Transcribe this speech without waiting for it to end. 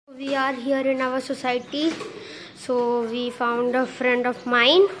We are here in our society, so we found a friend of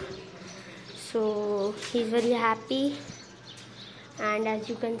mine, so he's very happy. And as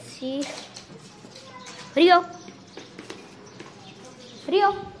you can see, Rio,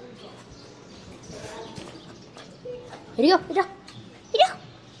 Rio, Rio, Rio, Rio,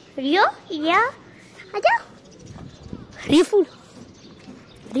 Rio, yeah, Aja, Rio, food,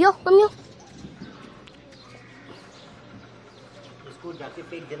 Rio, come here. उसको जाके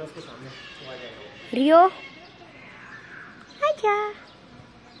फेंक देना उसके सामने आ जाएगा। रियो आजा।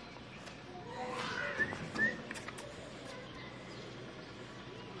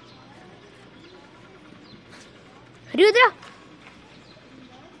 रियो इधर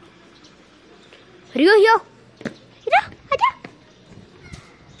रियो यो इधर आजा।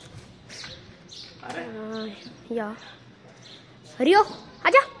 या रियो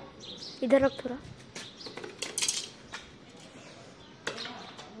आजा इधर रख थोड़ा।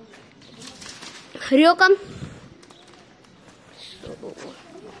 Rio, come. So,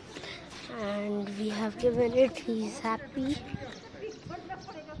 and we have given it. He's happy.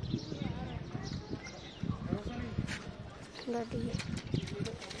 Daddy.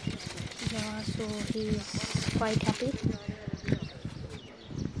 Yeah, so he's quite happy.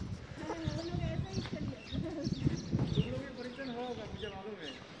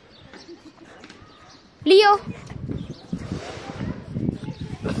 Leo.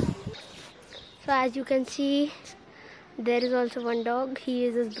 So as you can see, there is also one dog. He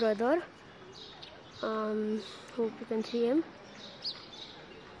is his brother. Hope you can see him.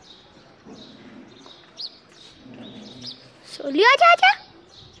 So Leo, aja.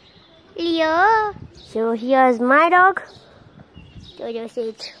 Leo. So here's my dog. Dodo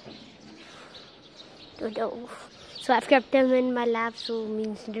sits. Dodo. So I've kept him in my lap, so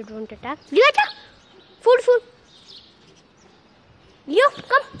means they don't attack. Leo, aja. Food. Leo,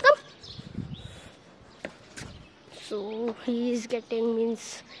 come. So he's getting,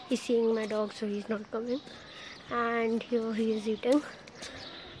 means he's seeing my dog, so he's not coming. And here he is eating.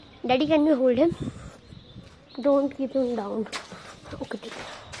 Daddy, can you hold him? Don't keep him down. Okay.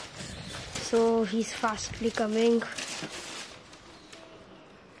 So he's fastly coming.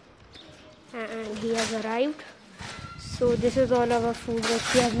 And he has arrived. So this is all our food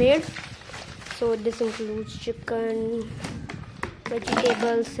that we have made. So this includes chicken,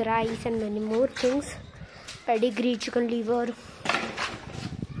 vegetables, rice and many more things. Pedigree, chicken liver.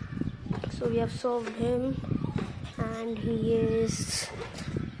 So we have served him, and he is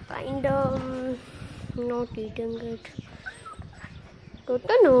kind of not eating it.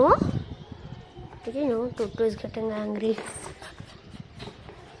 Toto, no. Did you know Toto is getting angry?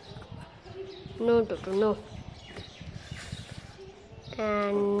 No, Toto, no.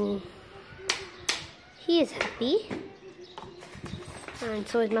 And he is happy, and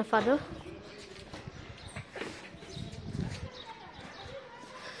so is my father.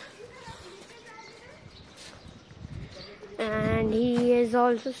 And he is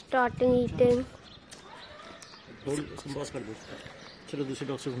also starting eating. चलो दूसरे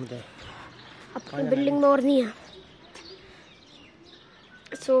dog से घूमते हैं। अपनी building में और नहीं है.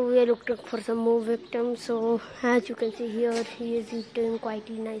 So we are looking for some more victims. So as you can see here, he is eating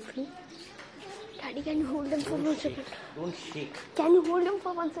quietly, nicely. Daddy, can you hold him for 1 second? Don't shake. Can you hold him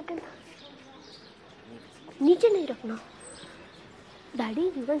for 1 second? नीचे नहीं रखना.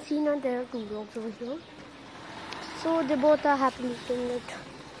 Daddy, you can see now there are 2 dogs over here. So they both are happily eating it.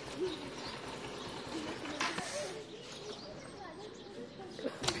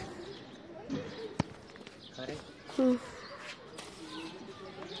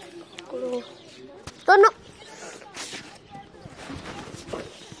 तो no.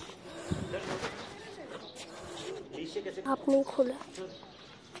 आपने खोला.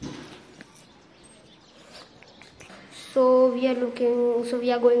 So we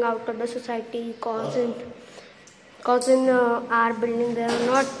are going out of the society cause in our building there are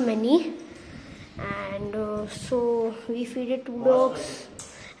not many, and so we feed it 2 dogs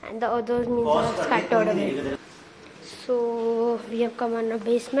and the others means are scattered away. So we have come on a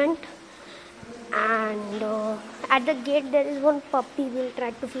basement, and at the gate there is one puppy. We'll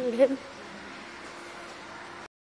try to feed him.